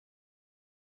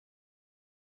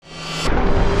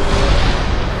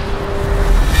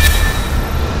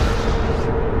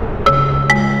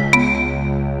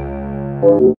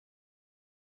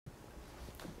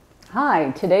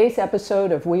Hi, today's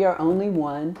episode of We Are Only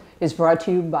One is brought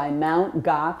to you by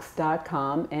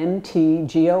mountgox.com,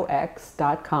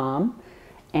 mtgox.com,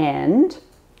 and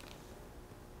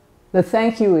The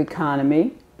Thank You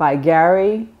Economy by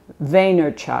Gary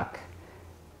Vaynerchuk.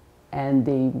 And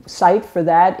the site for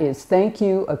that is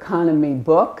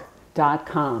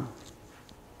thankyoueconomybook.com.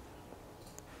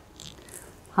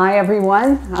 Hi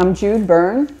everyone, I'm Jude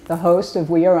Byrne, the host of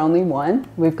We Are Only One.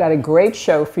 We've got a great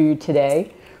show for you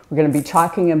today. We're going to be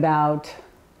talking about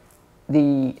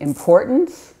the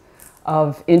importance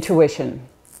of intuition,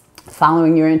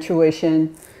 following your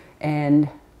intuition, and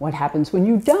what happens when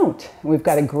you don't. We've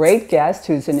got a great guest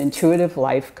who's an intuitive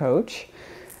life coach,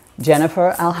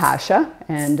 Jennifer Alhasa,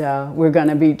 and we're going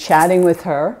to be chatting with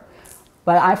her.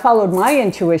 But I followed my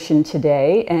intuition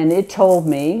today, and it told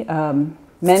me,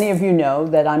 many of you know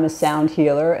that I'm a sound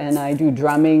healer and I do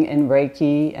drumming and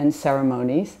Reiki and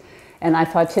ceremonies. And I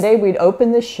thought today we'd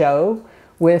open the show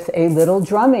with a little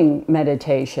drumming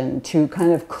meditation to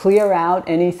kind of clear out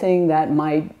anything that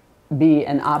might be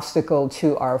an obstacle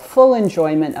to our full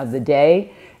enjoyment of the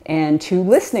day and to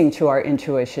listening to our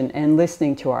intuition and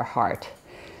listening to our heart.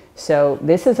 So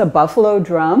this is a buffalo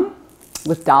drum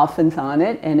with dolphins on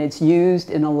it, and it's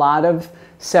used in a lot of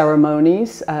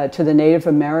ceremonies to the Native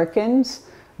Americans.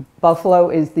 Buffalo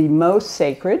is the most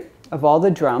sacred of all the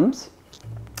drums.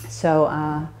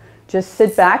 So just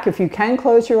sit back. If you can,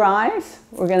 close your eyes.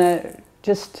 We're going to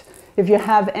just, if you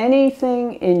have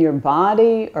anything in your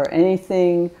body or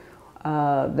anything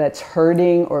that's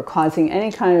hurting or causing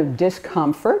any kind of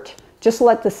discomfort, just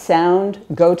let the sound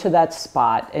go to that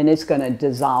spot and it's going to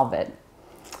dissolve it.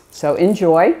 So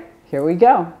enjoy. Here we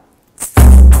go.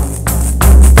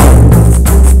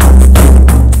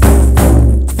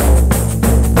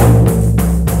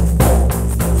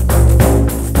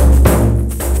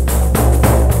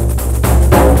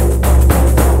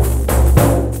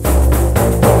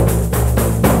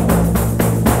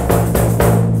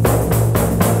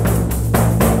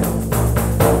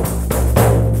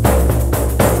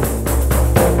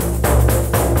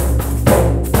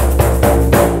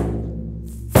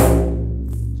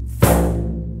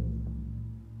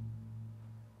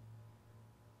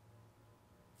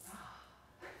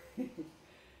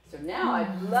 So now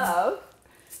I'd love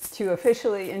to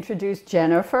officially introduce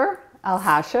Jennifer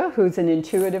Alhasa, who's an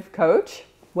intuitive coach.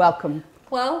 Welcome.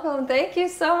 Welcome. Thank you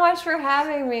so much for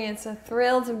having me. It's a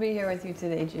thrill to be here with you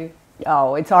today, Jude.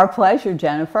 Oh, it's our pleasure,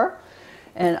 Jennifer.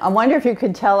 And I wonder if you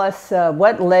could tell us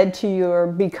what led to your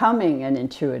becoming an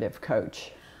intuitive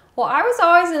coach. Well, I was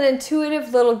always an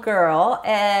intuitive little girl,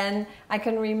 and I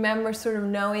can remember sort of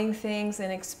knowing things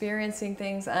and experiencing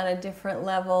things on a different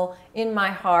level in my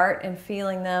heart and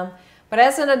feeling them. But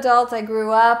as an adult, I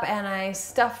grew up and I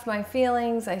stuffed my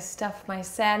feelings, I stuffed my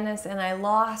sadness, and I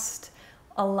lost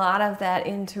a lot of that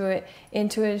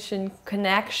intuition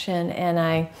connection. And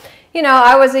I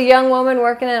was a young woman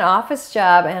working an office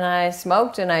job, and I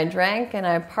smoked and I drank and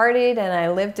I partied and I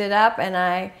lived it up, and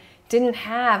I didn't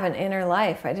have an inner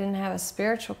life. I didn't have a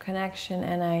spiritual connection,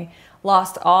 and I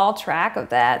lost all track of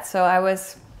that. So I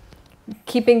was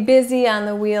keeping busy on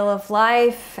the wheel of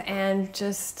life and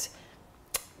just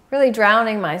really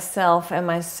drowning myself and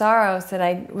my sorrows that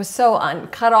I was so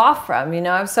cut off from.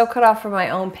 I was so cut off from my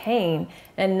own pain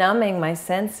and numbing my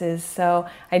senses. So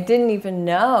I didn't even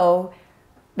know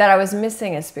that I was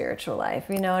missing a spiritual life,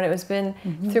 and it was been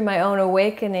through my own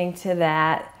awakening to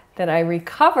that I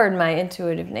recovered my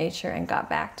intuitive nature and got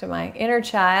back to my inner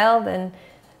child and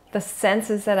the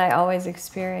senses that I always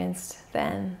experienced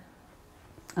then.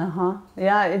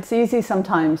 Yeah, it's easy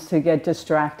sometimes to get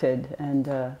distracted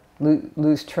and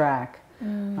lose track.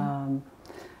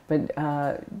 But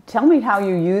tell me how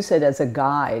you use it as a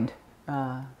guide,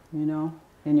 in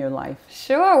your life.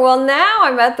 Sure. Well, now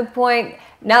I'm at the point,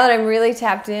 now that I'm really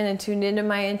tapped in and tuned into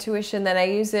my intuition, that I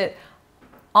use it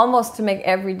almost to make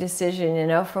every decision,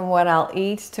 from what I'll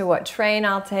eat to what train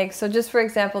I'll take. So just for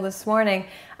example, this morning,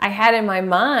 I had in my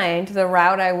mind the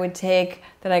route I would take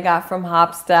that I got from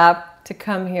Hopstop to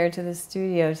come here to the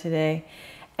studio today.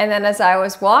 And then as I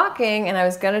was walking and I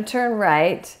was going to turn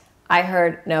right, I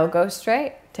heard, no, go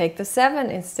straight. Take the 7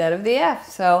 instead of the F.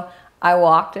 So I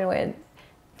walked and went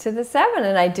to the 7,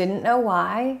 and I didn't know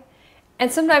why. And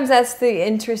sometimes that's the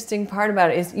interesting part about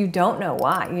it, is you don't know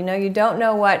why. You don't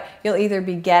know what you'll either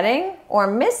be getting or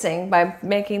missing by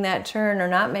making that turn or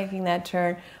not making that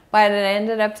turn. But I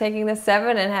ended up taking the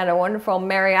 7 and had a wonderful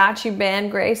mariachi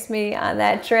band grace me on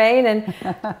that train. And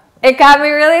it got me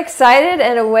really excited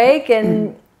and awake.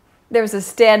 And there was a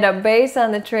stand-up bass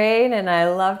on the train, and I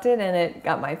loved it. And it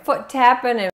got my foot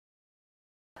tapping. And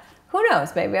who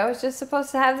knows, maybe I was just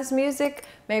supposed to have this music.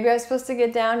 Maybe I was supposed to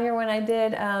get down here when I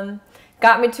did.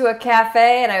 Got me to a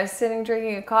cafe, and I was sitting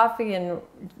drinking a coffee, and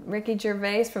Ricky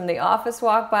Gervais from The Office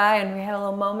walked by, and we had a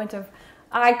little moment of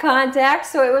eye contact.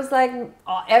 So it was like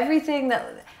everything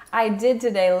that I did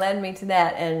today led me to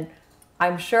that. And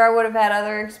I'm sure I would have had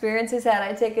other experiences had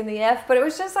I taken the F, but it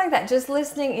was just like that, just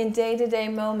listening in day-to-day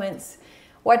moments.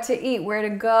 What to eat, where to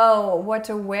go, what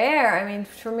to wear. I mean,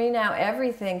 for me now,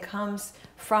 everything comes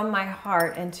from my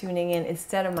heart and tuning in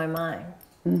instead of my mind.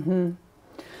 Mm-hmm.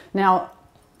 Now,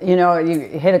 you know, you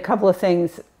hit a couple of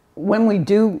things. When we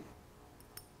do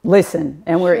listen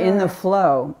and we're in the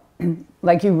flow,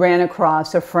 like you ran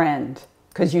across a friend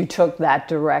because you took that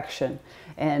direction.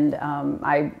 And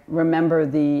I remember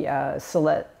the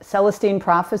Celestine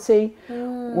prophecy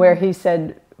where he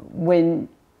said, when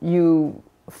you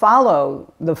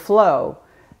follow the flow,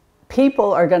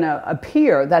 people are going to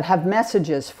appear that have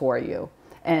messages for you,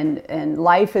 and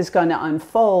life is going to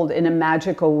unfold in a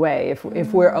magical way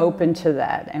if we're open to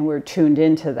that and we're tuned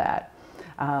into that.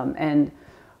 And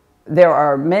there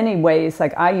are many ways,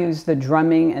 like I use the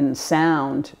drumming and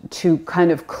sound to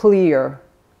kind of clear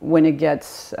when it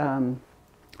gets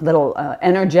little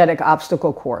energetic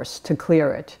obstacle course, to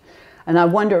clear it. And I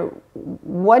wonder,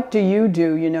 what do?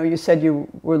 You know, you said you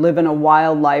were living a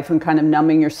wild life and kind of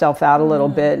numbing yourself out a little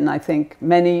bit. And I think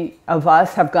many of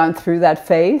us have gone through that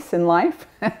phase in life.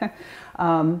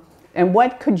 And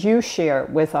what could you share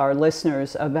with our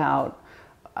listeners about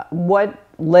what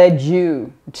led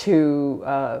you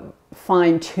to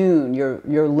fine-tune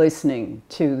your listening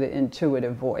to the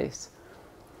intuitive voice?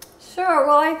 Sure.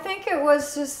 Well, I think it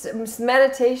was just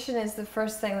meditation is the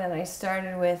first thing that I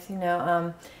started with, you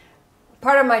know.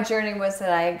 Part of my journey was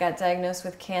that I got diagnosed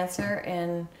with cancer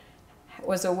and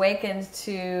was awakened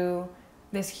to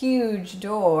this huge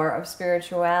door of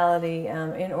spirituality.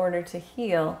 In order to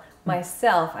heal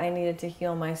myself, I needed to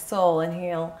heal my soul and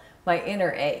heal my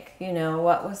inner ache. You know,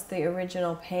 what was the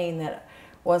original pain that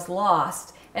was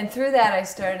lost? And through that, I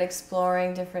started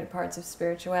exploring different parts of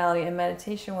spirituality, and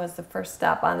meditation was the first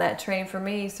stop on that train for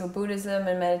me. So Buddhism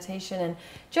and meditation and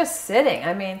just sitting.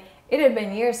 I mean, it had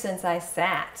been years since I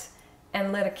sat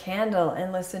and lit a candle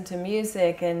and listened to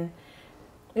music and,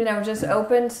 you know, just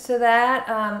opened to that.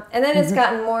 And then it's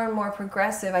gotten more and more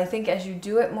progressive. I think as you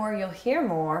do it more, you'll hear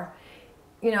more.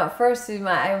 You know, at first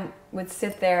I would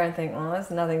sit there and think, well,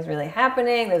 nothing's really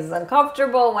happening. This is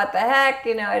uncomfortable. What the heck?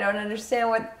 You know, I don't understand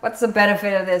what's the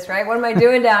benefit of this, right? What am I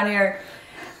doing down here?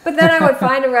 But then I would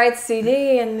find the right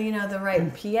CD and, you know, the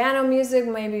right piano music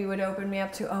maybe would open me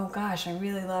up to, oh gosh, I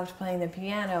really loved playing the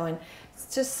piano. And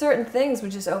it's just certain things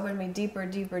would just open me deeper,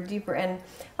 deeper, deeper. And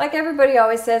like everybody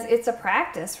always says, it's a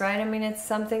practice, right? I mean, it's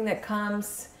something that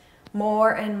comes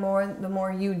more and more the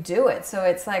more you do it. So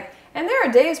it's like, and there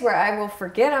are days where I will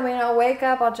forget. I mean, I'll wake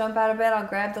up, I'll jump out of bed, I'll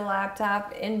grab the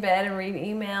laptop in bed and read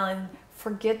email and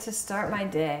forget to start my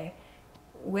day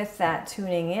with that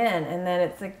tuning in, and then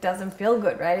it's like doesn't feel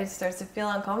good, right? It starts to feel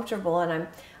uncomfortable, and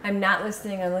I'm not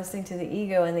listening. I'm listening to the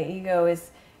ego, and the ego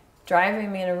is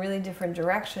driving me in a really different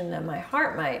direction than my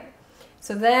heart might.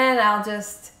 So then I'll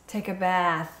just take a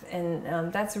bath,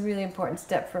 and that's a really important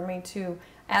step for me too.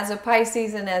 As a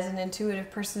Pisces and as an intuitive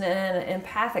person and an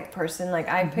empathic person, like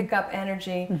I pick up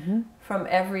energy from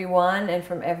everyone and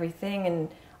from everything and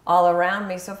all around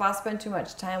me. So if I'll spend too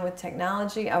much time with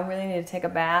technology, I really need to take a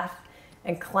bath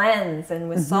and cleanse and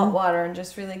with salt water and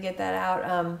just really get that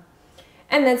out.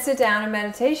 And then sit down in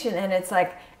meditation, and it's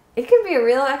like, it can be a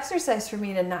real exercise for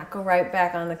me to not go right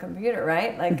back on the computer,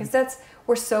 right? Like, because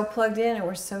we're so plugged in and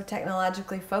we're so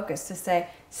technologically focused to say,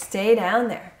 stay down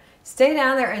there. Stay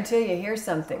down there until you hear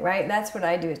something, right? That's what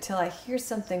I do, until I hear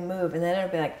something move, and then it'll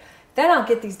be like, then I'll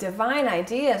get these divine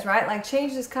ideas, right? Like,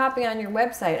 change this copy on your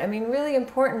website. I mean, really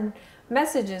important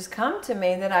messages come to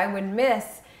me that I would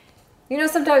miss. You know,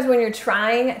 sometimes when you're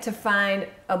trying to find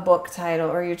a book title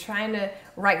or you're trying to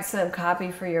write some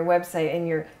copy for your website and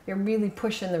you're really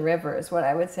pushing the river is what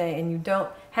I would say, and you don't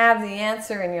have the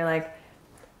answer and you're like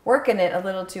working it a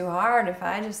little too hard. If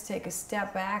I just take a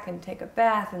step back and take a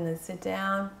bath and then sit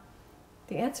down,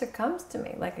 the answer comes to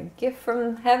me like a gift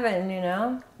from heaven, you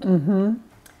know?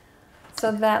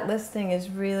 So that listening has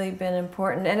really been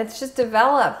important, and it's just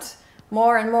developed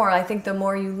more and more. I think the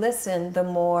more you listen, the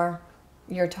more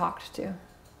you're talked to.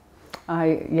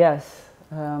 Yes.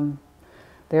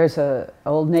 There's a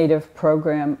old native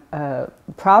program,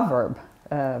 proverb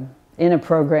in a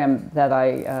program that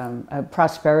a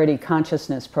prosperity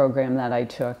consciousness program that I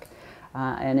took,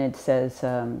 and it says,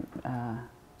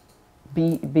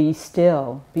 be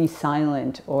still, be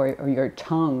silent, or your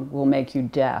tongue will make you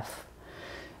deaf.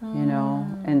 You know,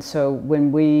 and so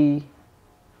when we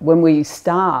when we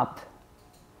stop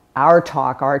our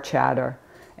talk, our chatter,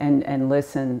 and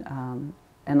listen,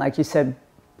 and like you said,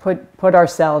 put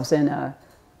ourselves in a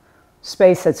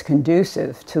space that's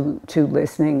conducive to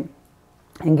listening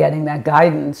and getting that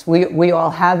guidance. We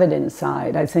all have it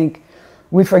inside. I think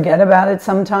we forget about it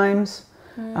sometimes,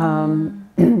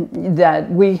 that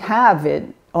we have it,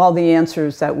 all the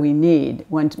answers that we need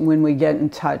when we get in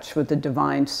touch with the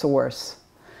divine source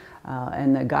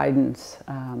and the guidance.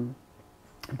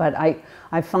 But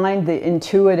I find the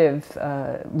intuitive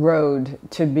road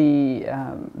to be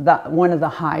one of the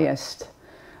highest,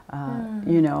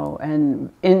 you know,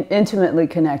 and intimately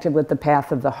connected with the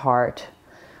path of the heart.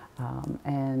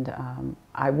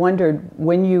 I wondered,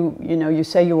 when you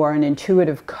say you are an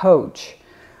intuitive coach,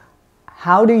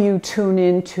 how do you tune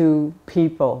into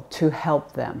people to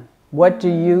help them? What do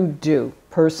you do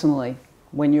personally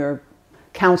when you're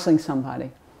counseling somebody?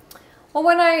 Well,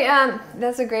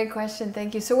 that's a great question,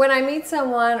 thank you. So when I meet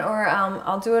someone, or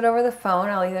I'll do it over the phone,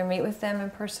 I'll either meet with them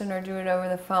in person or do it over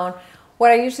the phone. What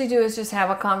I usually do is just have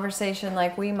a conversation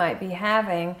like we might be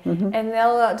having, and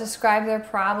they'll describe their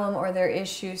problem or their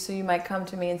issue. So you might come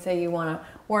to me and say you want to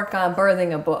work on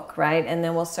birthing a book, right? And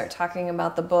then we'll start talking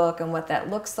about the book and what that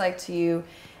looks like to you.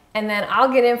 And then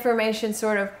I'll get information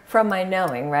sort of from my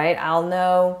knowing, right? I'll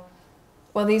know,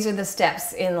 well, these are the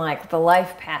steps in like the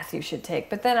life path you should take.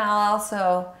 But then I'll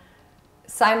also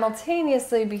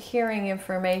simultaneously be hearing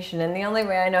information. And the only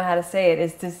way I know how to say it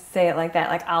is to say it like that.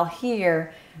 Like I'll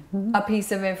hear a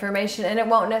piece of information and it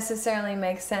won't necessarily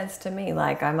make sense to me.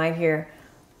 Like I might hear,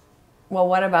 well,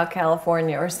 what about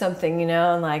California or something, you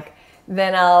know? And like,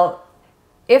 then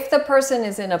if the person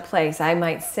is in a place, I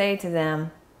might say to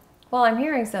them, well, I'm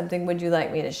hearing something, would you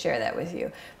like me to share that with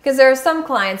you? Because there are some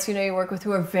clients, you know, you work with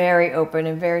who are very open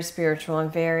and very spiritual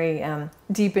and very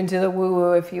deep into the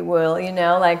woo-woo, if you will, you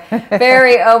know, like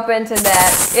very open to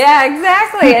that. Yeah,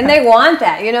 exactly. And they want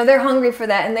that, you know, they're hungry for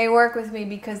that and they work with me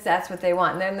because that's what they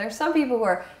want. And then there's some people who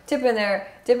are dipping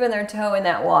their toe in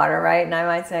that water, right? And I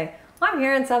might say, well, I'm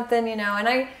hearing something, you know,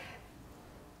 and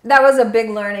that was a big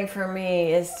learning for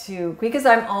me, because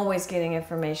I'm always getting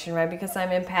information, right? Because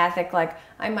I'm empathic, like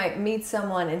I might meet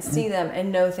someone and see them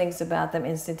and know things about them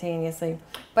instantaneously,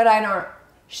 but I don't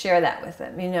share that with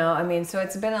them, you know? I mean, so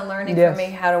it's been a learning for me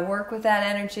how to work with that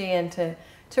energy and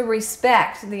to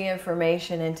respect the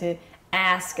information and to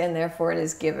ask, and therefore it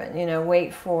is given, you know,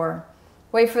 wait for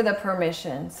the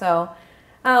permission. So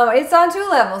it's on two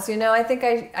levels, you know. I think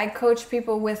I coach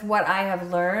people with what I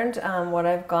have learned, what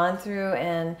I've gone through,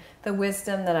 and the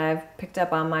wisdom that I've picked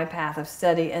up on my path of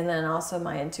study, and then also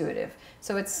my intuitive.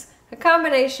 So it's a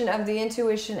combination of the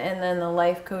intuition and then the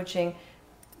life coaching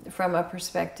from a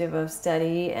perspective of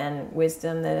study and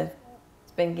wisdom that has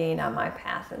been gained on my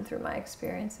path and through my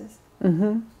experiences.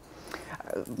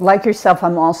 Like yourself,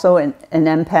 I'm also an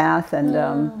empath,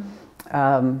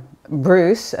 and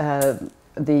Bruce,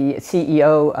 the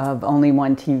CEO of Only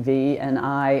One TV, and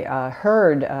I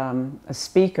heard a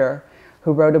speaker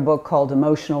who wrote a book called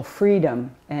Emotional Freedom,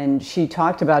 and she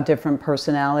talked about different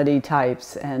personality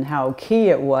types and how key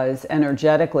it was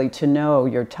energetically to know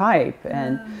your type.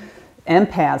 And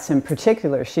empaths in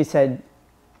particular, she said,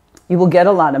 you will get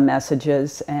a lot of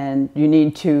messages and you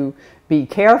need to be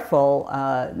careful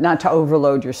not to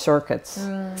overload your circuits.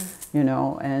 You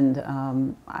know, and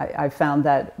I found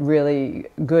that really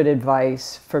good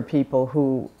advice for people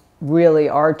who really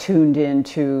are tuned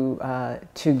into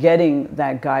to getting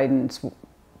that guidance,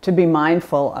 to be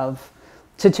mindful of,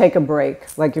 to take a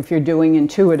break. Like if you're doing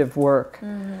intuitive work,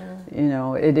 you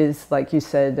know, it is like you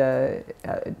said,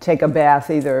 take a bath,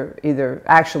 either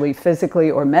actually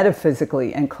physically or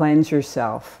metaphysically, and cleanse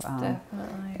yourself.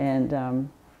 Definitely. And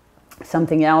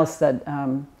something else that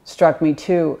struck me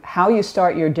too, how you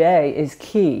start your day is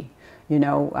key. You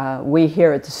know, we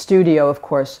here at the studio, of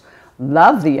course,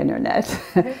 love the internet,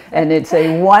 and it's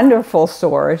a wonderful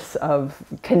source of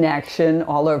connection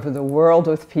all over the world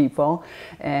with people,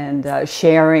 and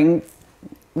sharing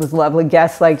with lovely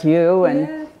guests like you.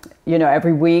 And you know,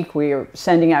 every week we are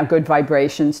sending out good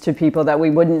vibrations to people that we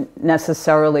wouldn't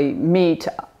necessarily meet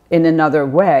in another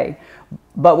way.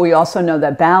 But we also know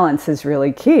that balance is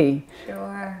really key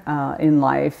in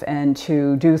life, and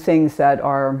to do things that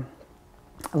are,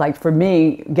 like for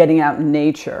me, getting out in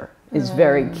nature is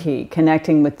very key.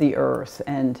 Connecting with the earth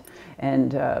and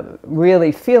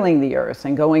really feeling the earth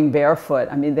and going barefoot.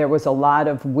 I mean, there was a lot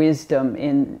of wisdom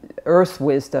in earth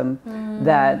wisdom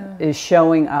that is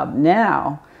showing up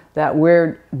now, that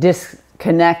we're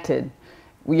disconnected,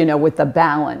 you know, with the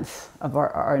balance of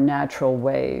our natural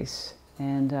ways.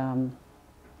 And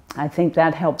I think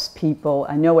that helps people.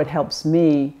 I know it helps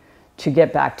me to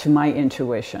get back to my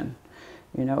intuition,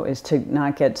 you know, is to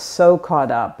not get so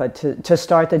caught up, but to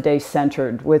start the day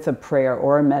centered with a prayer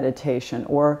or a meditation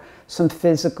or some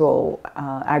physical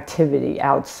activity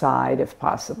outside if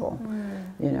possible,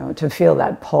 you know, to feel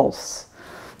that pulse.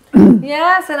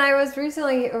 Yes, and I was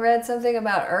recently read something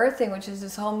about earthing, which is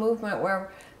this whole movement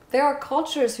where there are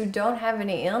cultures who don't have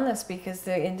any illness because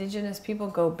the indigenous people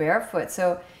go barefoot.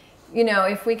 So, you know,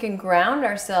 if we can ground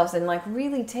ourselves and like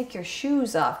really take your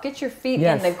shoes off, get your feet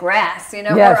in the grass, you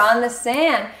know, or on the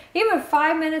sand, even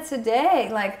 5 minutes a day,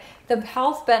 like the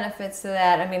health benefits to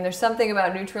that. I mean, there's something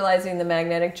about neutralizing the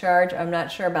magnetic charge. I'm not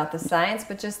sure about the science,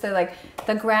 but just the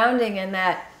grounding and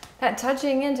that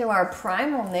touching into our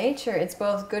primal nature, it's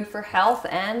both good for health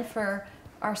and for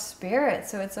our spirit.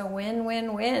 So it's a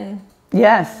win-win-win.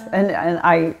 Yes, and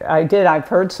I've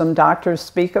heard some doctors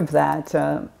speak of that,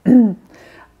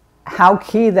 how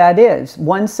key that is.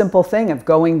 One simple thing of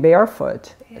going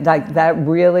barefoot, like that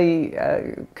really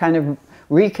kind of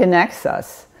reconnects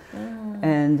us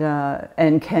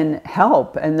and can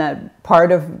help. And that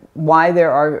part of why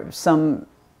there are some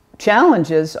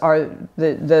challenges are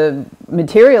the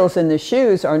materials in the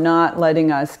shoes are not letting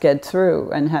us get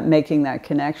through and making that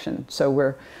connection. So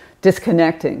we're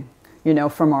disconnecting, you know,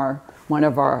 from one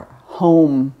of our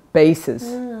home bases,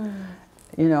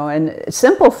 you know, and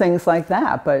simple things like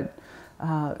that. But,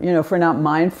 you know, if we're not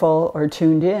mindful or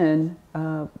tuned in,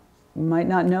 we might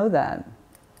not know that.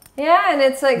 Yeah, and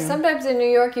it's like sometimes in New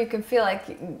York you can feel like,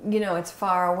 you know, it's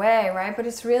far away, right? But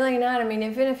it's really not. I mean,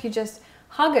 even if you just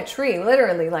hug a tree,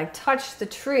 literally, like touch the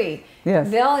tree,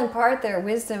 they'll impart their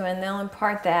wisdom and they'll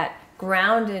impart that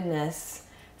groundedness.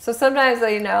 So sometimes,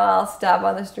 you know, I'll stop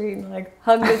on the street and like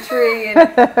hug the tree and,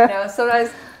 you know,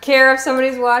 sometimes care if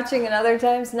somebody's watching and other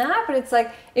times not, but it's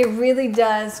like it really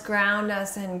does ground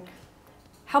us and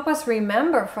help us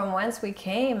remember from whence we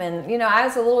came. And, you know, I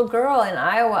was a little girl in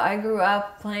Iowa. I grew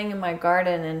up playing in my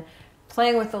garden and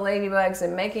playing with the ladybugs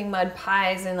and making mud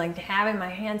pies and like having my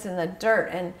hands in the dirt,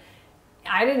 and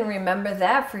I didn't remember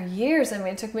that for years. I mean,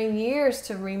 it took me years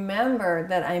to remember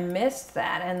that I missed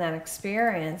that and that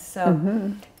experience.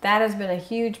 So that has been a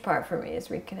huge part for me, is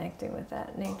reconnecting with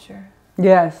that nature.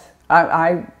 Yes,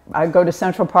 I go to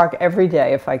Central Park every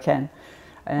day if I can,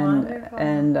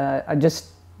 and I just,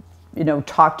 you know,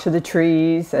 talk to the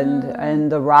trees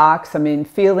and the rocks. I mean,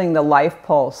 feeling the life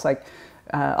pulse, like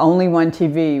Only One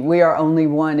TV, We Are Only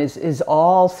One is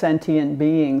all sentient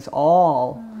beings,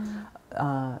 all.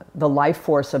 The life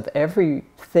force of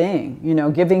everything, you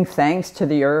know, giving thanks to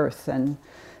the earth and,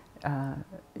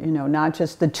 you know, not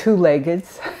just the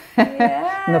two-leggeds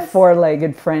and the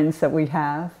four-legged friends that we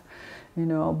have, you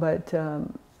know, but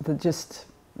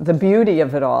the beauty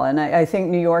of it all. And I think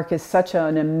New York is such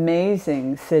an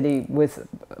amazing city with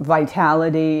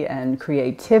vitality and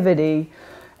creativity,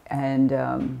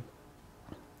 and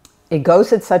it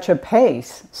goes at such a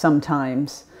pace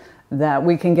sometimes that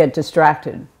we can get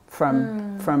distracted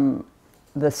from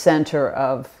the center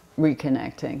of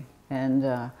reconnecting.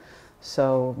 And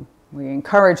so we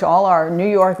encourage all our New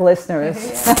York listeners,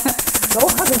 go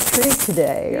hug a tree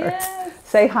today, or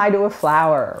say hi to a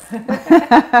flower.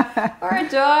 Or a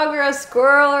dog or a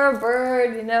squirrel or a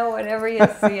bird, you know, whatever you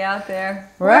see out there.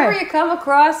 Whatever you come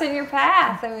across in your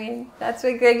path. I mean, that's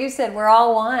what, like you said, we're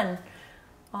all one.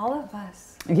 All of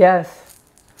us. Yes,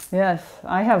 yes.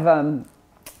 I have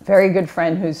very good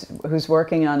friend who's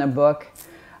working on a book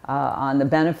on the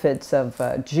benefits of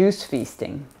juice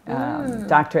feasting,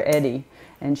 Dr. Eddie,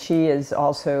 and she is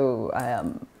also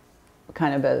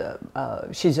kind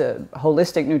of she's a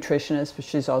holistic nutritionist, but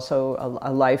she's also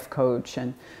a life coach,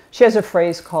 and she has a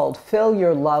phrase called "fill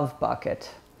your love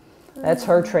bucket." That's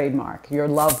her trademark, your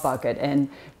love bucket, and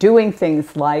doing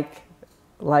things like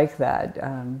that.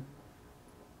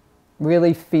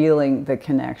 Really feeling the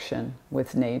connection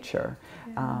with nature,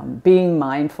 being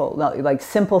mindful, like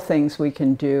simple things we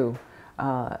can do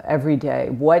every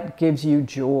day. What gives you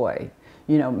joy?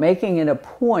 You know, making it a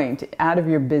point out of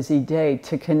your busy day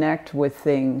to connect with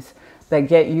things that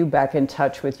get you back in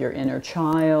touch with your inner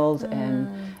child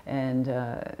and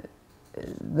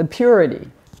the purity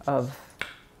of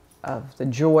the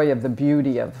joy of the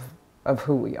beauty of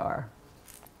who we are.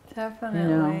 Definitely. You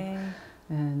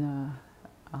know?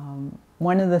 And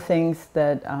one of the things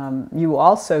that you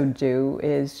also do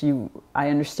is I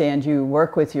understand you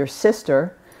work with your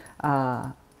sister.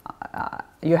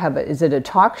 You have is it a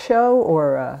talk show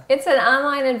or? It's an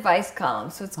online advice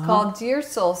column, so it's called Dear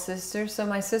Soul Sister. So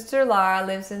my sister Laura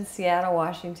lives in Seattle,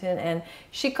 Washington, and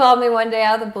she called me one day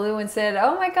out of the blue and said,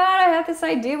 "Oh my God, I have this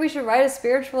idea. We should write a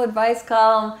spiritual advice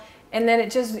column." And then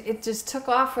it just took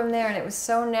off from there, and it was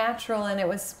so natural, and it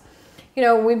was, you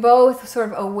know, we both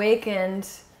sort of awakened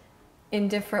in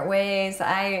different ways.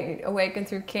 I awakened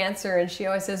through cancer, and she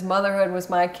always says motherhood was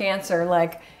my cancer.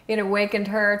 Like, it awakened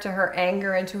her to her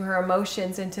anger and to her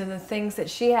emotions and to the things that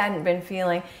she hadn't been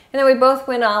feeling. And then we both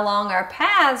went along our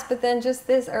paths, but then just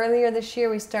earlier this year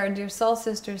we started Dear Soul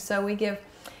Sisters. So we give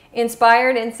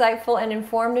inspired, insightful, and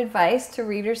informed advice to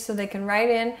readers so they can write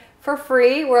in for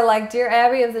free. We're like Dear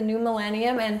Abby of the New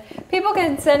Millennium, and people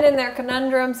can send in their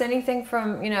conundrums, anything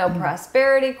from,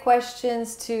 prosperity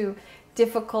questions to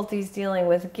difficulties dealing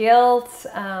with guilt,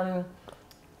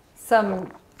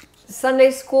 some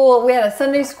Sunday school. We had a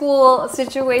Sunday school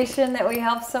situation that we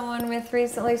helped someone with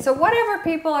recently. So whatever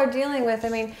people are dealing with, I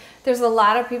mean, there's a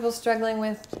lot of people struggling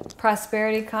with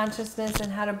prosperity consciousness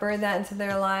and how to birth that into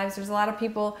their lives. There's a lot of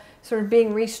people sort of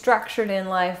being restructured in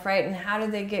life, right? And how do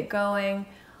they get going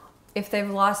if they've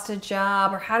lost a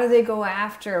job, or how do they go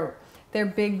after their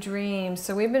big dreams?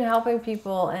 So we've been helping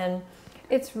people, and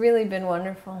it's really been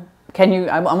wonderful.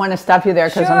 I want to stop you there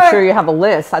because Sure. I'm sure you have a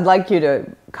list. I'd like you to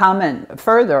comment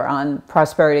further on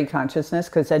prosperity consciousness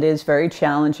because that is very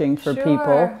challenging for Sure.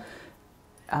 people.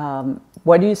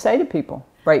 What do you say to people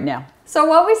right now? So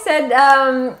what we said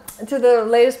to the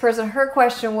latest person, her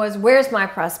question was, where's my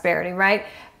prosperity, right?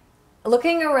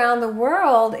 Looking around the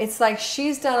world, it's like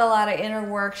she's done a lot of inner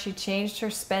work. She changed her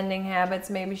spending habits.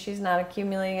 Maybe she's not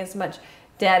accumulating as much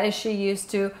debt as she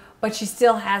used to, but she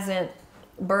still hasn't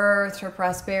birthed her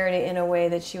prosperity in a way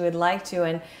that she would like to.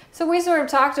 And so we sort of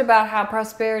talked about how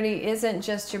prosperity isn't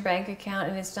just your bank account,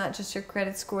 and it's not just your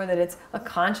credit score, that it's a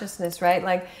consciousness, right?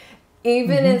 Like,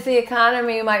 even if the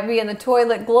economy might be in the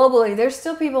toilet globally, there's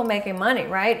still people making money,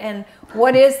 right? And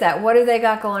what is that? What do they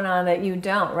got going on that you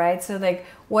don't, right? So, like,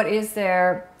 what is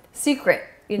their secret,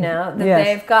 that Yes.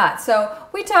 they've got? So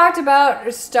we talked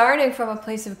about starting from a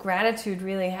place of gratitude,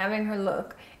 really having her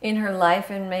look in her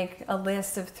life and make a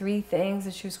list of 3 things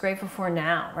that she was grateful for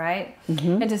now, right?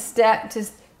 And to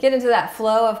get into that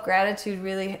flow of gratitude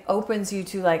really opens you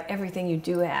to like everything you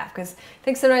do have. Because I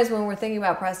think sometimes when we're thinking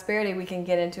about prosperity, we can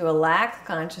get into a lack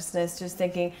consciousness, just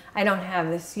thinking, I don't have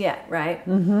this yet, right?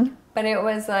 But it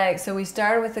was like, so we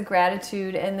started with the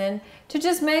gratitude, and then to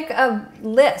just make a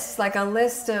list, like a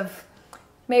list of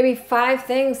maybe 5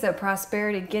 things that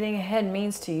prosperity, getting ahead,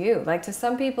 means to you. Like, to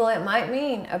some people it might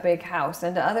mean a big house,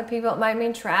 and to other people it might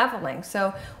mean traveling.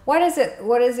 So what does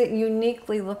it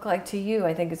uniquely look like to you?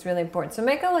 I think it's really important. So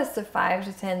make a list of 5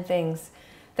 to 10 things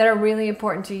that are really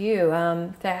important to you,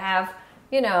 to have,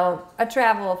 a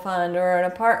travel fund or an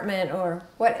apartment or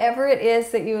whatever it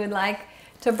is that you would like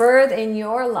to birth in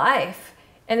your life.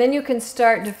 And then you can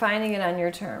start defining it on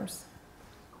your terms.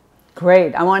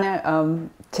 Great. I want to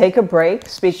take a break,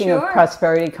 speaking of Sure.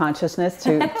 prosperity consciousness,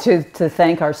 to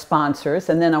thank our sponsors.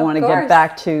 And then I want to get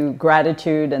back to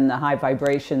gratitude and the high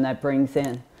vibration that brings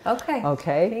in. Okay.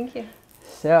 Okay? Thank you.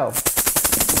 So,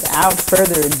 without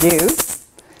further ado,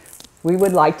 we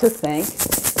would like to thank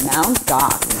Mt.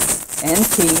 Gox,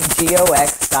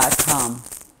 ntgox.com.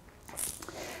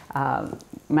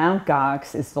 Mt.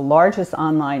 Gox is the largest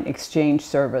online exchange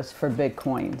service for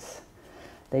Bitcoins.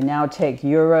 They now take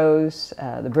euros,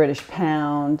 the British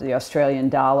pound, the Australian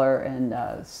dollar, and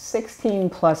 16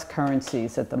 plus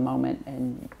currencies at the moment.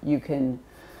 And you can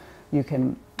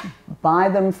buy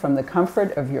them from the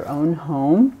comfort of your own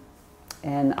home.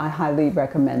 And I highly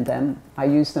recommend them. I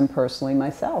use them personally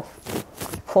myself.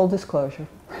 Full disclosure.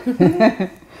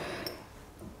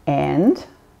 And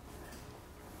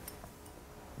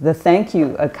The Thank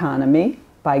You Economy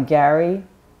by Gary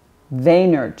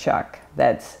Vaynerchuk.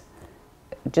 That's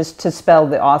just to spell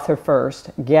the author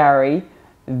first, Gary,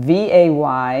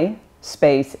 V-A-Y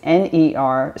space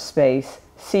N-E-R space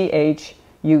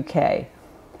C-H-U-K.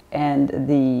 And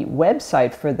the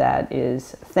website for that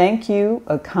is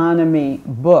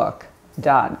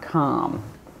thankyoueconomybook.com.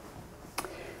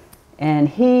 And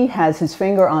he has his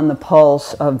finger on the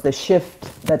pulse of the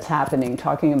shift that's happening,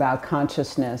 talking about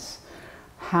consciousness,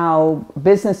 how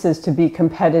businesses, to be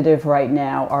competitive right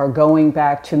now, are going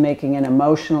back to making an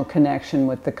emotional connection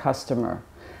with the customer,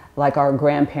 like our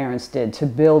grandparents did, to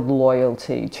build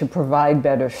loyalty, to provide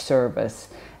better service.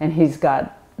 And he's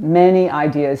got many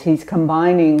ideas. He's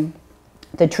combining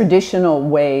the traditional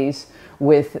ways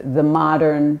with the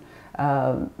modern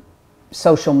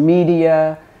social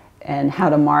media and how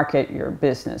to market your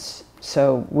business.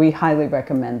 So we highly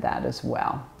recommend that as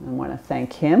well. I want to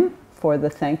thank him for the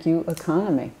Thank You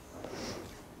Economy.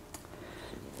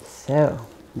 So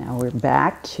now we're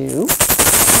back to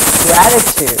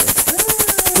gratitude.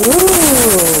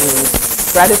 Ooh.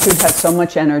 Gratitude has so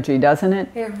much energy, doesn't it?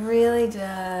 It really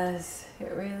does.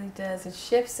 It really does. It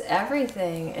shifts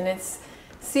everything. And it's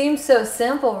seems so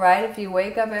simple, right? If you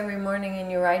wake up every morning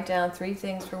and you write down 3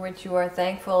 things for which you are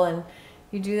thankful, and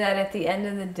you do that at the end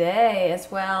of the day as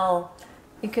well,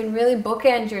 you can really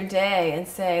bookend your day and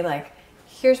say, like,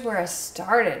 here's where I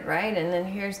started, right? And then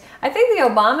I think the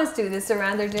Obamas do this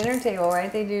around their dinner table,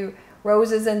 right? They do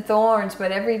roses and thorns,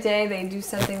 but every day they do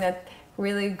something that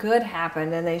really good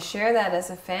happened, and they share that as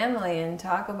a family and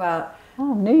talk about.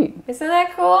 Oh, neat. Isn't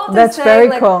that cool? That's very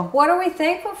cool. What are we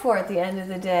thankful for at the end of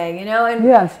the day, you know? And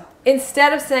yes.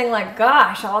 Instead of saying, like,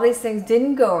 gosh, all these things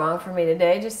didn't go wrong for me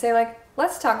today, just say, like,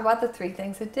 let's talk about the 3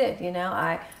 things that did. You know,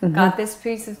 I got this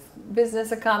piece of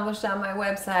business accomplished on my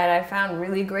website. I found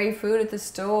really great food at the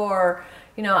store.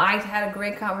 You know, I had a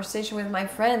great conversation with my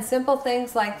friends. Simple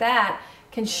things like that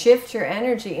can shift your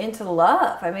energy into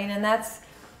love. I mean, and that's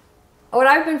what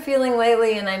I've been feeling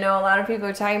lately, and I know a lot of people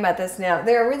are talking about this now.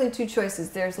 There are really 2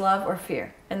 choices. There's love or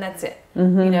fear, and that's it, you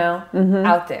know,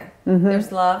 out there. There's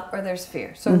love or there's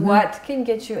fear. So what can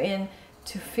get you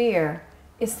into fear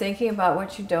is thinking about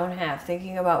what you don't have,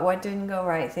 thinking about what didn't go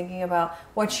right, thinking about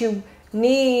what you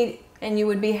need, and you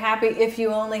would be happy if you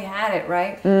only had it,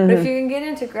 right? But if you can get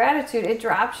into gratitude, it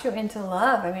drops you into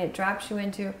love. I mean, it drops you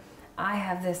into, I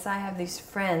have this, I have these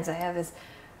friends, I have this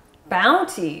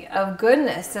bounty of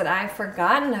goodness that I've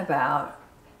forgotten about.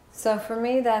 So for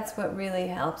me, that's what really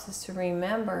helps, is to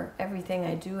remember everything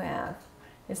I do have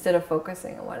instead of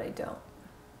focusing on what I don't.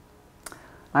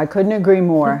 I couldn't agree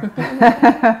more.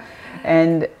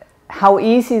 And how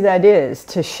easy that is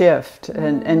to shift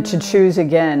and to choose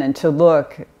again and to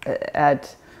look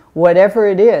at whatever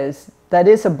it is that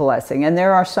is a blessing. And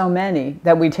there are so many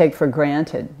that we take for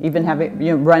granted. Even having,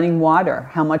 you know, running water.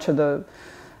 How much of the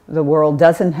world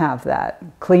doesn't have that?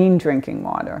 Clean drinking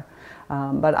water.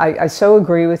 But I so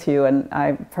agree with you, and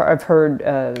I've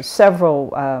heard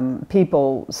several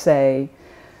people say,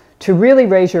 to really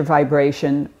raise your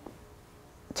vibration,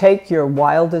 take your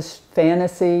wildest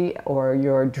fantasy or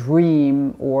your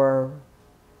dream or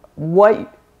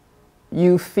what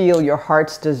you feel your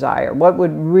heart's desire, what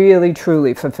would really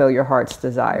truly fulfill your heart's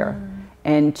desire,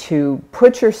 and to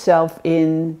put yourself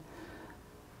in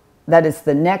that it's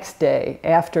the next day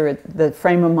after the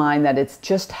frame of mind that it's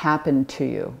just happened to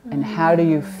you, and how do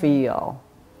you feel?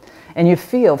 And you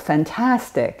feel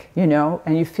fantastic, you know,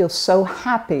 and you feel so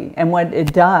happy. And what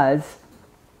it does,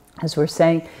 as we're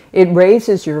saying, it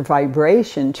raises your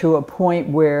vibration to a point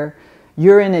where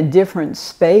you're in a different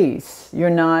space. You're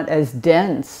not as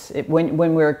dense. When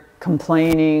we're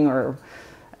complaining or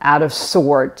out of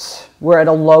sorts, we're at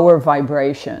a lower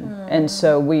vibration. And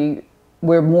so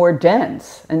we're more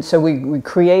dense. And so we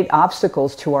create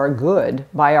obstacles to our good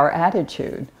by our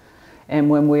attitude. And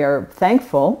when we are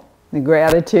thankful, the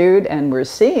gratitude, and we're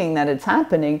seeing that it's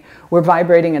happening, we're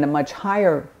vibrating in a much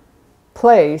higher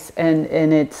place, and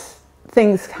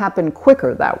things happen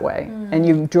quicker that way, and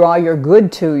you draw your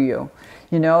good to you.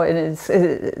 You know, it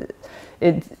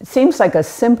seems like a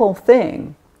simple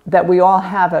thing that we all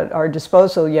have at our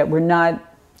disposal, yet we're not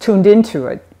tuned into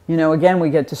it. You know, again, we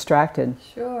get distracted.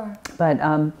 Sure. But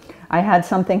I had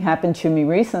something happen to me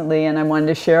recently, and I wanted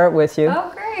to share it with you.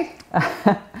 Oh, great.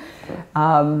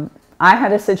 I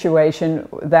had a situation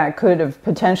that could have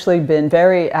potentially been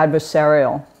very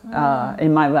adversarial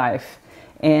in my life.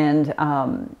 And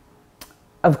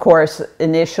of course,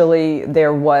 initially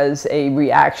there was a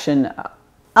reaction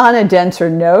on a denser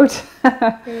note.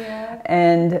 Yeah.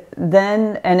 And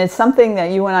it's something that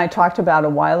you and I talked about a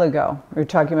while ago. We were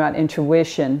talking about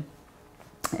intuition.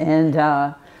 And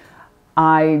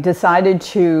I decided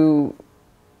to,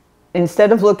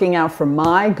 instead of looking out for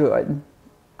my good,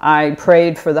 I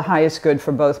prayed for the highest good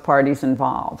for both parties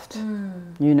involved,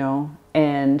 you know.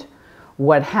 And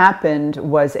what happened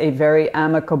was a very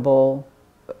amicable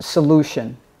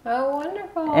solution. Oh,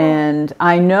 wonderful. And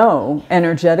I know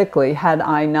energetically, had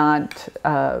I not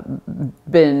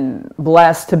been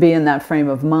blessed to be in that frame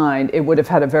of mind, it would have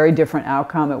had a very different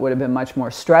outcome. It would have been much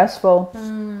more stressful,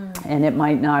 and it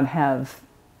might not have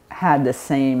had the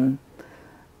same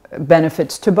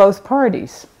benefits to both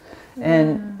parties.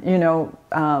 And, you know,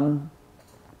 and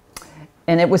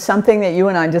it was something that you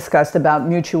and I discussed about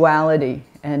mutuality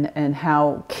and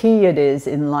how key it is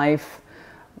in life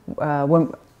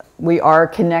when we are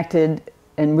connected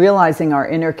and realizing our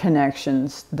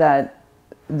interconnections, that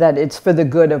it's for the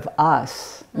good of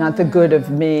us, not the good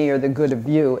of me or the good of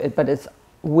you, but it's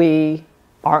we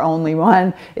are only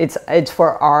one. It's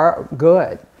for our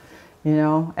good, you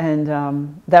know.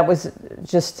 And that was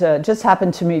just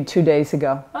happened to me 2 days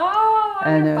ago. Oh,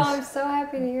 wonderful. I'm so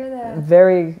happy to hear that.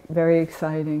 Very, very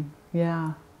exciting.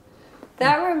 Yeah.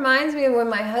 That reminds me of when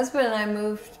my husband and I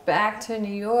moved back to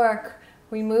New York.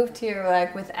 we moved here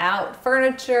like without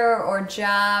furniture or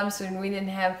jobs, and we didn't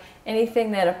have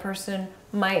anything that a person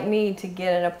might need to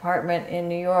get an apartment in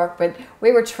New York. But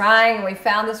we were trying, and we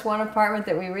found this one apartment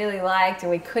that we really liked,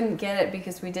 and we couldn't get it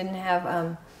because we didn't have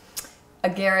a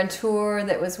guarantor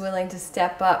that was willing to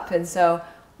step up, and so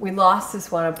we lost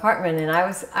this one apartment. And I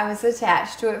was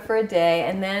attached to it for a day,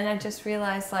 and then I just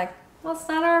realized, like, well, it's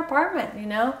not our apartment, you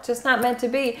know, just not meant to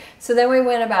be. So then we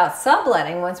went about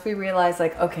subletting once we realized,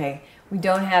 like, okay, we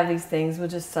don't have these things, we'll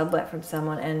just sublet from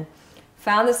someone, and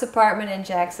found this apartment in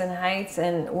Jackson Heights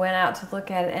and went out to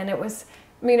look at it. And it was,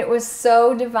 I mean, it was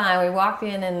so divine. We walked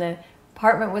in and the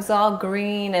apartment was all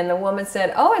green, and the woman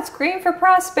said, oh, it's green for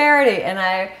prosperity. And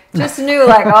I just knew,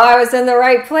 like, oh, I was in the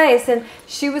right place. And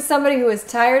she was somebody who was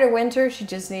tired of winter. She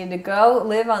just needed to go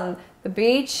live on the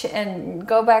beach and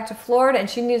go back to Florida, and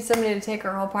she needed somebody to take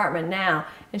her whole apartment now.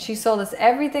 And she sold us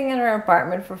everything in her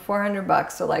apartment for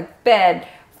 $400. So like bed,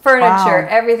 furniture,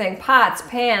 everything, pots,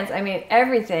 pans, I mean,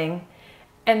 everything.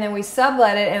 And then we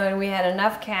sublet it, and we had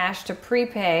enough cash to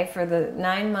prepay for the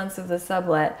 9 months of the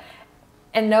sublet.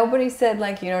 And nobody said,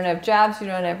 like, you don't have jobs, you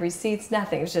don't have receipts,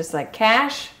 nothing. It was just like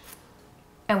cash.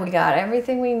 And we got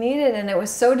everything we needed. And it was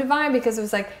so divine because it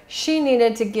was like she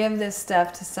needed to give this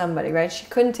stuff to somebody, right? She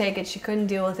couldn't take it. She couldn't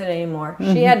deal with it anymore.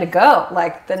 She had to go,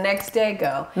 like the next day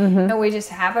go. And we just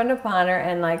happened upon her.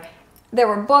 And like there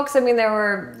were books. I mean, there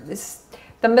were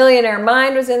The Millionaire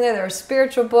Mind was in there. There were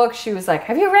spiritual books. She was like,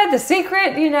 have you read The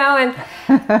Secret? You know, and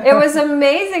it was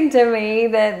amazing to me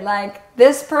that like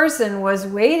this person was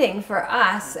waiting for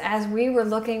us as we were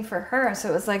looking for her. So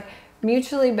it was like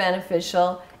mutually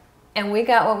beneficial, and we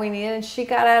got what we needed, and she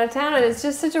got out of town. And it's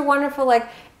just such a wonderful, like,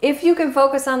 if you can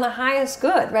focus on the highest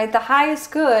good, right? The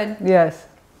highest good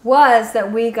was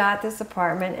that we got this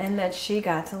apartment and that she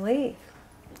got to leave.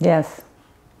 Yes.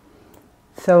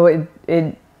 So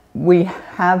we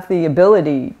have the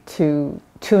ability to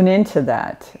tune into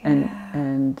that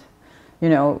and you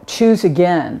know, choose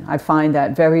again. I find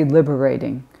that very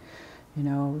liberating, you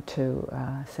know,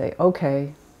 to say,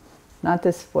 okay, not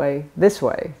this way, this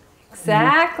way.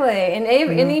 Exactly.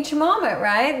 In each moment,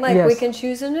 right? Like we can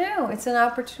choose anew. It's an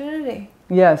opportunity.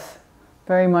 Yes,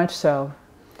 very much so.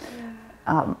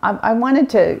 I wanted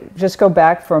to just go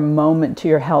back for a moment to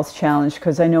your health challenge,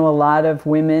 because I know a lot of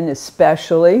women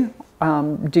especially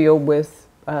deal with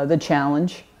the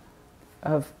challenge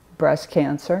of breast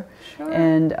cancer. Sure.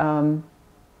 And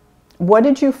what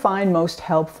did you find most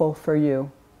helpful for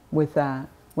you with that?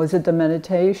 Was it the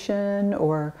meditation,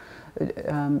 or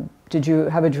did you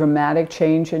have a dramatic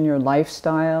change in your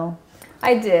lifestyle?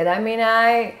 I did. I mean,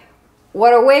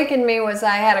 what awakened me was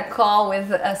I had a call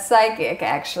with a psychic,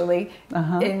 actually,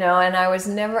 you know, and I was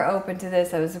never open to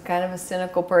this. I was kind of a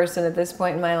cynical person at this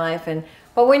point in my life.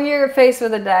 But when you're faced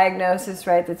with a diagnosis,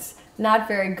 right, that's not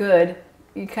very good,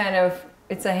 you kind of,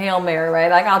 it's a Hail Mary, right?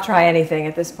 Like, I'll try anything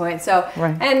at this point. So,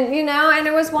 and, you know, and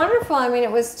it was wonderful. I mean,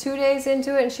 it was 2 days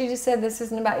into it, and she just said, this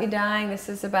isn't about you dying. This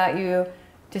is about you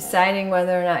deciding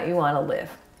whether or not you want to live.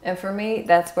 And for me,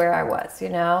 that's where I was, you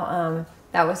know.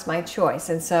 That was my choice.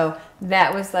 And so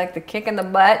that was like the kick in the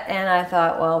butt. And I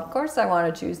thought, well, of course I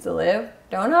want to choose to live,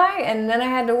 don't I? And then I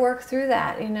had to work through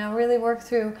that, you know, really work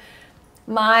through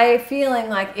my feeling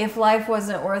like, if life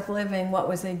wasn't worth living, what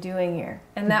was I doing here?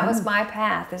 And that was my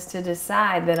path, is to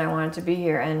decide that I wanted to be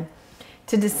here, and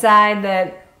to decide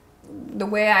that the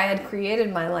way I had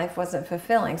created my life wasn't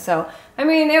fulfilling. So, I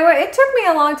mean, it took me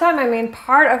a long time. I mean,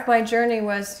 part of my journey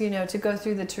was, you know, to go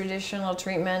through the traditional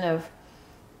treatment of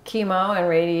chemo and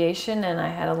radiation, and I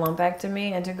had a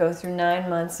lumpectomy, and to go through 9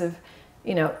 months of,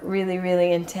 you know, really,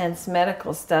 really intense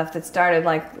medical stuff that started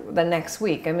like the next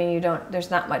week. I mean,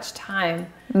 there's not much time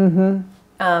in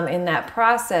that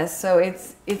process. So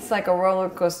it's like a roller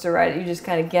coaster ride. You just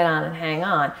kind of get on and hang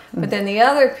on. But then the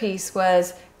other piece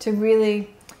was to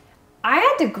really, I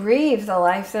had to grieve the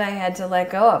life that I had to let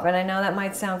go of. And I know that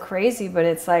might sound crazy, but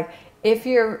it's like, if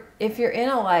you're in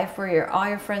a life where all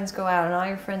your friends go out and all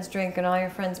your friends drink and all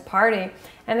your friends party,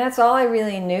 and that's all I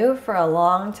really knew for a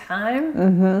long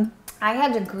time, I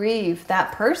had to grieve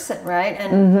that person, right?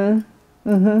 And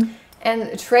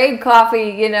and trade coffee,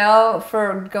 you know,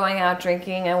 for going out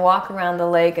drinking, and walk around the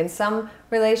lake. And some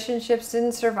relationships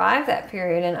didn't survive that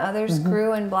period, and others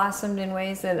grew and blossomed in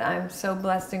ways that I'm so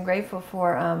blessed and grateful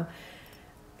for.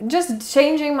 Just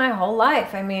changing my whole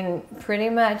life. I mean, pretty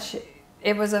much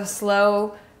it was a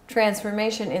slow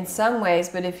transformation in some ways,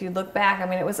 but if you look back, I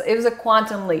mean, it was a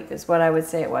quantum leap is what I would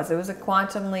say it was. It was a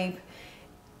quantum leap.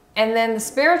 And then the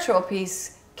spiritual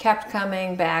piece kept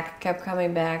coming back,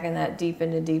 and that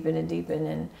deepened and deepened and deepened.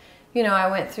 And, you know, I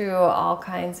went through all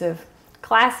kinds of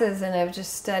classes, and I've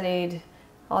just studied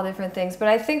all different things. But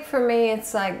I think for me,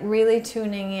 it's like really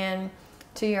tuning in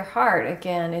to your heart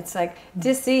again. It's like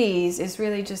disease is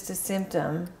really just a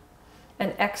symptom,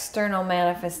 an external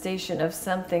manifestation of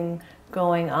something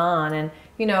going on. And,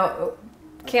 you know,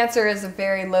 cancer is a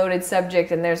very loaded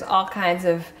subject, and there's all kinds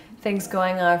of things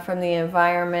going on, from the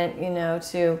environment, you know,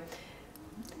 to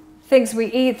things we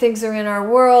eat, things are in our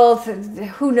world.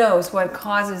 Who knows what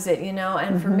causes it, you know?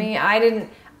 And for me, I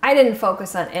didn't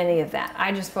focus on any of that.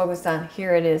 I just focused on,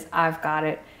 here it is, I've got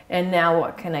it, and now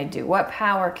what can I do? What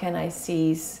power can I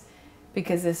seize?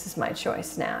 Because this is my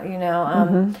choice now, you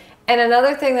know? And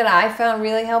another thing that I found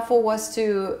really helpful was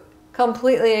to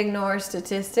completely ignore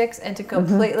statistics and to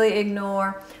completely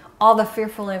ignore all the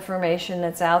fearful information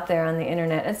that's out there on the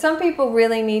internet. And some people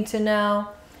really need to know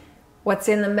what's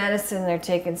in the medicine they're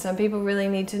taking. Some people really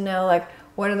need to know, like,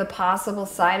 what are the possible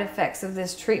side effects of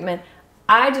this treatment.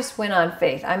 I just went on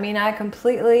faith. I mean, I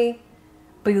completely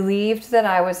believed that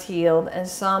I was healed and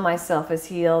saw myself as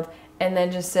healed, and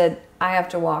then just said, I have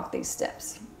to walk these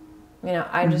steps. You know,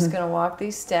 I'm just going to walk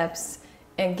these steps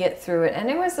and get through it. And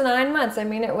it was 9 months. I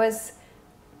mean, it was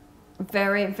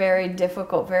very, very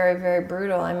difficult, very, very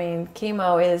brutal. I mean,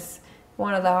 chemo is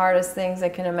one of the hardest things I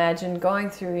can imagine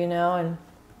going through, you know, and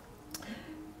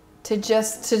to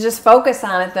just focus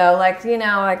on it, though, like, you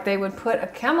know, like they would put a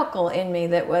chemical in me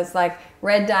that was like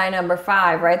red dye number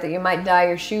 5, right, that you might dye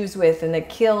your shoes with, and that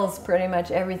kills pretty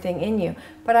much everything in you.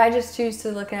 But I just choose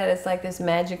to look at it as like this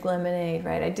magic lemonade,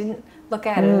 right? I didn't look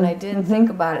at it and I didn't think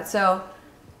about it. So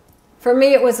for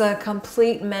me, it was a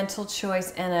complete mental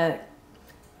choice and a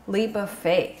leap of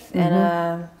faith,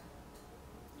 and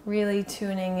really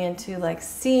tuning into, like,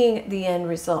 seeing the end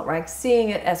result, right? Seeing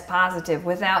it as positive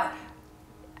without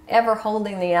ever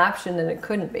holding the option that it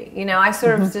couldn't be. You know, I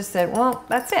sort of just said, well,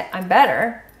 that's it. I'm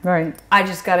better. Right. I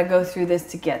just got to go through this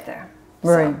to get there.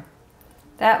 Right. So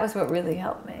that was what really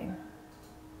helped me.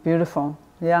 Beautiful.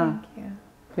 Yeah. Thank you.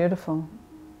 Beautiful.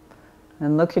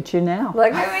 And look at you now.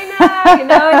 Look at me now. You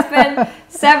know, it's been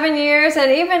 7 years, and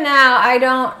even now I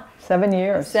don't... 7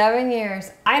 years. 7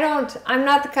 years. I'm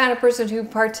not the kind of person who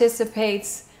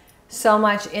participates so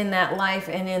much in that life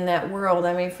and in that world.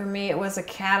 I mean, for me, it was a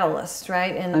catalyst,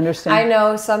 right? And Understand. I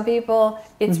know some people,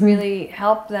 it's really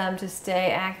helped them to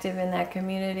stay active in that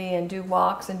community and do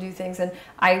walks and do things. And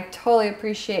I totally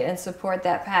appreciate and support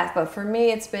that path. But for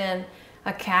me, it's been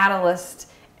a catalyst,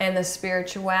 and the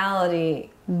spirituality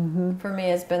for me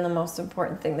has been the most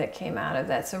important thing that came out of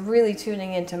that. So really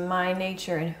tuning into my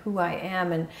nature and who I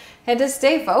am, and to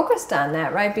stay focused on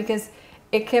that, right? Because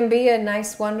it can be a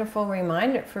nice, wonderful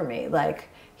reminder for me. Like,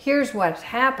 here's what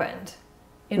happened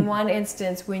in one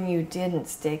instance when you didn't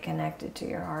stay connected to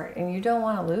your heart, and you don't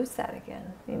want to lose that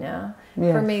again, you know?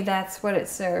 Yes. For me, that's what it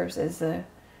serves, as a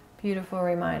beautiful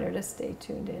reminder to stay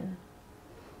tuned in.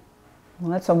 Well,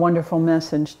 that's a wonderful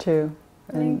message, too.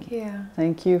 And Thank you.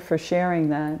 thank you for sharing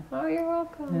that. Oh, you're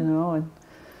welcome. You know, and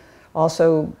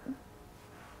also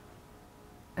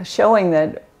showing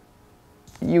that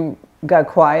you got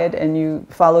quiet and you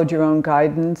followed your own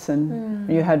guidance, and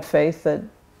you had faith that,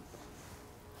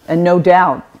 and no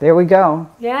doubt, there we go.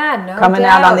 Yeah, no Coming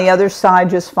doubt. out on the other side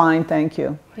just fine, thank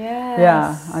you. Yes.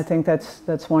 Yeah, I think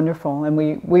that's wonderful. And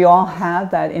we all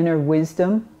have that inner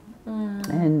wisdom,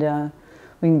 and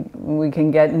we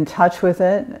can get in touch with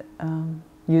it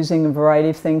using a variety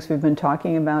of things we've been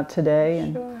talking about today,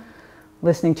 and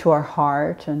listening to our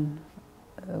heart, and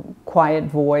quiet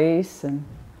voice, and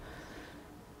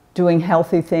doing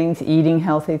healthy things, eating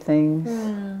healthy things,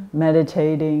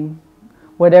 meditating,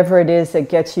 whatever it is that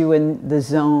gets you in the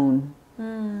zone. You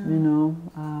know,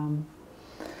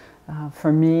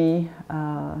 for me,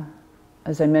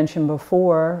 as I mentioned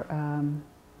before,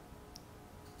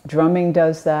 drumming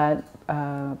does that,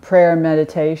 prayer,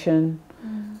 meditation,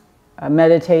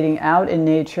 meditating out in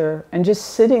nature, and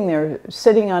just sitting there,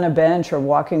 sitting on a bench or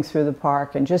walking through the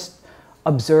park and just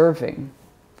observing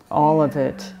all of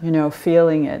it, you know,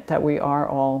 feeling it, that we are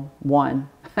all one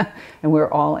and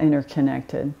we're all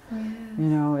interconnected. You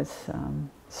know, it's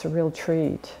a real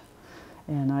treat.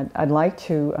 And I'd like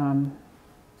to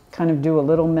kind of do a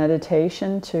little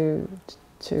meditation to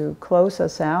close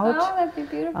us out. Oh, that'd be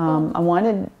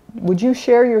beautiful. Would you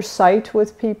share your site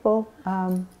with people?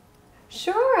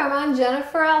 Sure, I'm on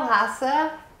Jennifer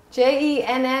Alhasa,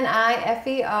 Jennifer,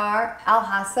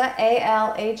 Alhasa,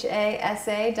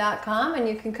 ALHASA.com, and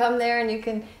you can come there and you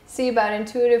can see about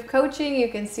intuitive coaching, you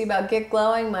can see about Get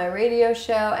Glowing, my radio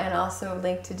show, and also a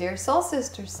link to Dear Soul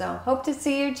Sisters. So hope to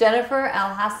see you,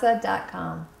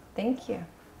 JenniferAlhasa.com. Thank you.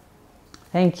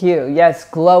 Thank you. Yes,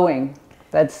 glowing.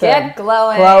 That's Get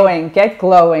glowing. Glowing. Get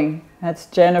glowing. That's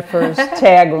Jennifer's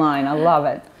tagline. I love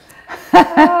it.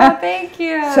 Oh, thank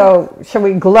you. So, shall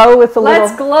we glow with the little...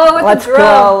 Let's glow with Let's the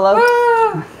drum.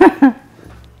 glow.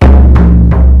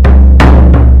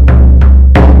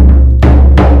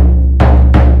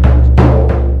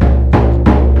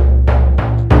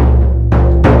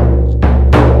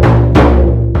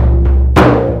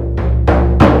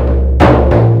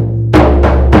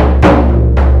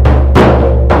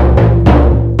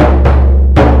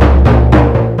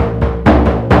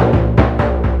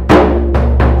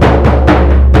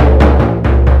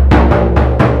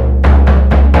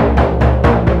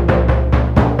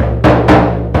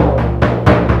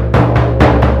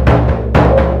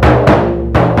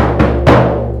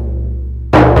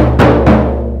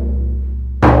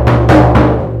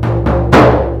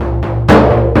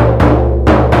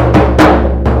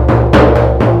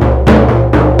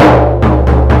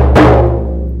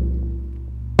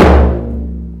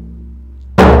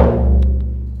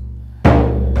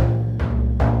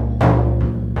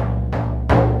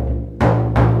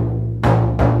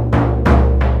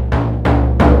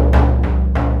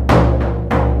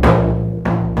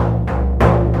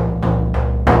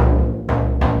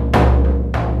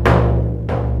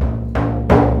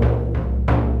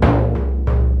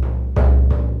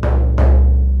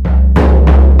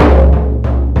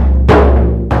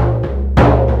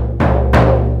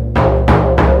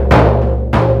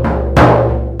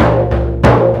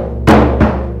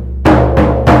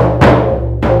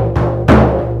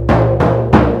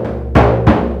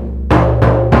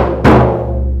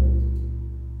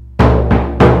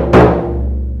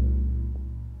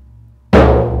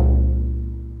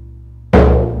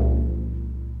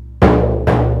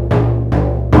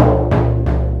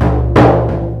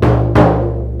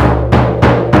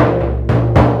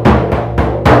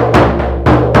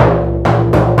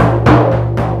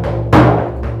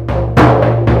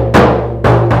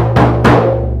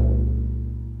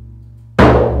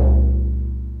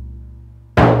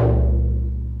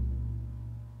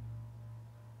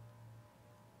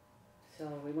 So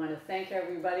we want to thank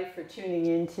everybody for tuning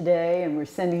in today, and we're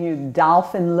sending you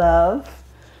dolphin love.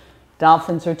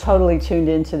 Dolphins are totally tuned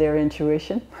into their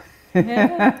intuition.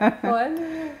 Yeah,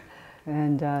 wonderful.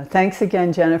 And thanks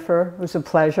again, Jennifer. It was a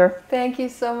pleasure. Thank you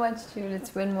so much, Jude.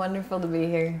 It's been wonderful to be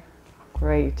here.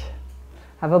 Great.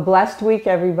 Have a blessed week,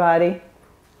 everybody.